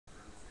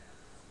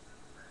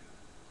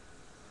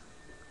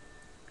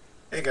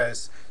Hey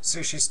guys,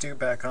 Sushi Stew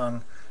back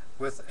on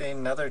with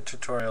another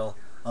tutorial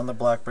on the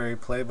BlackBerry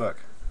Playbook.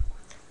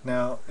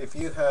 Now, if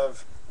you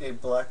have a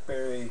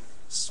BlackBerry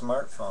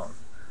smartphone,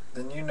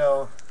 then you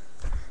know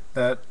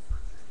that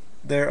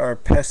there are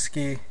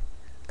pesky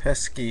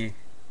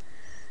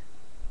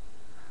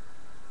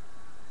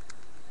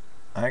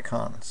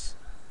icons,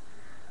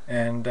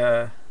 and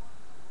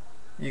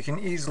you can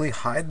easily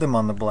hide them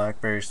on the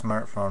BlackBerry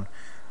smartphone.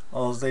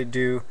 All they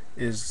do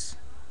is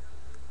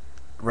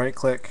right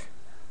click.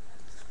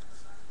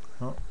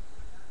 Oh,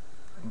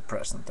 I'm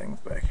pressing things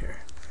back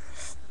here.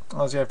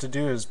 All you have to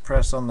do is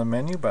press on the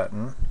menu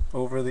button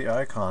over the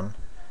icon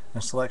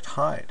and select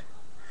hide,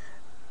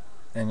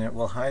 and it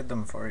will hide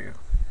them for you.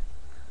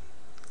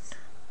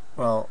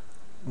 Well,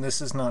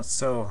 this is not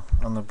so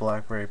on the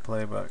BlackBerry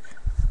Playbook.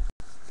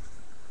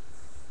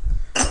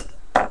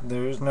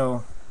 There is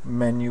no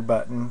menu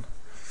button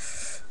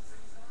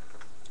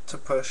to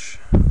push.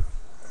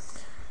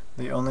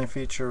 The only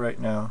feature right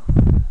now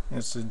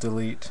is to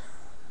delete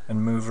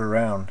and move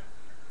around,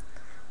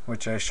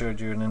 which I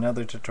showed you in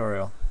another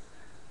tutorial.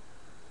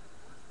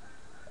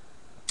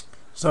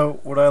 So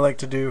what I like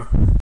to do,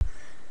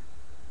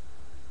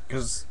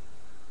 because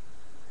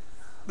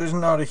there's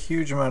not a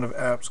huge amount of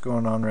apps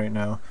going on right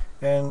now,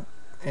 and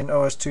in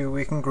OS2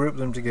 we can group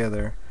them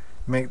together,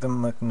 make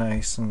them look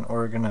nice and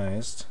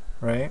organized,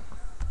 right?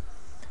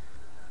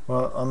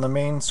 Well, on the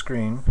main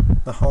screen,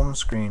 the home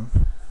screen,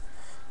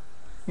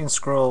 you can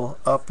scroll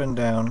up and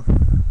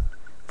down,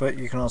 but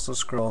you can also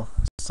scroll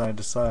side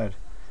to side.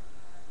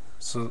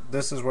 So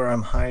this is where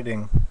I'm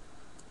hiding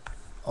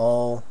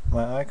all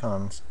my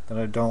icons that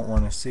I don't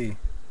want to see.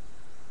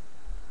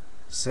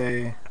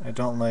 Say I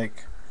don't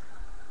like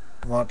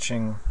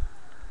watching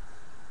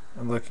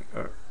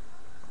or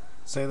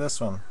say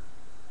this one,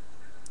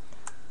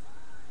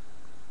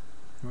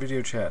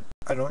 video chat.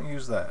 I don't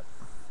use that.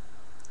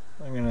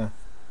 I'm gonna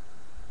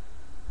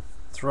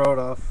throw it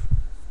off.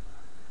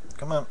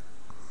 Come on,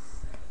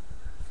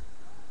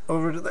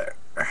 over to there.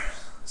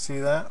 See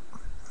that?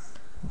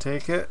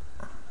 Take it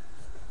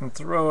and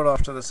throw it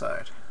off to the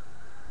side.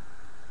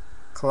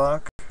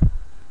 Clock,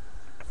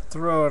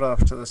 throw it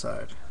off to the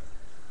side.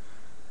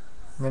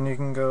 Then you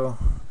can go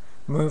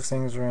move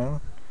things around,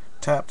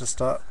 tap to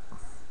stop.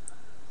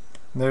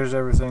 There's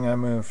everything I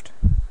moved.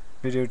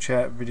 Video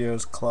chat,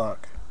 videos,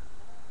 clock.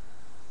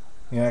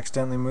 You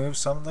accidentally move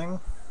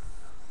something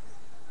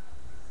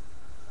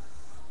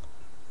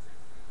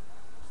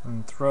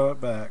and throw it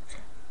back.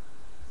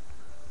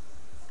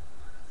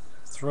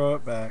 Throw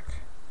it back.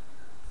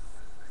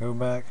 Go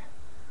back,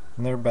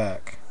 and they're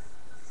back.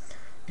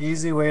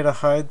 Easy way to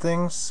hide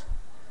things.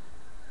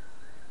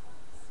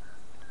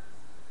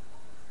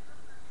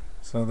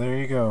 So there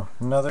you go.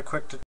 Another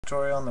quick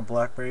tutorial on the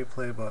BlackBerry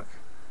Playbook.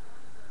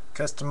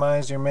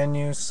 Customize your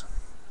menus.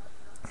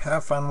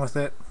 Have fun with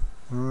it.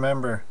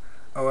 Remember,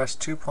 OS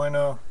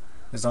 2.0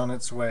 is on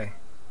its way.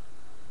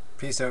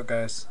 Peace out,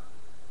 guys.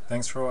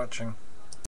 Thanks for watching.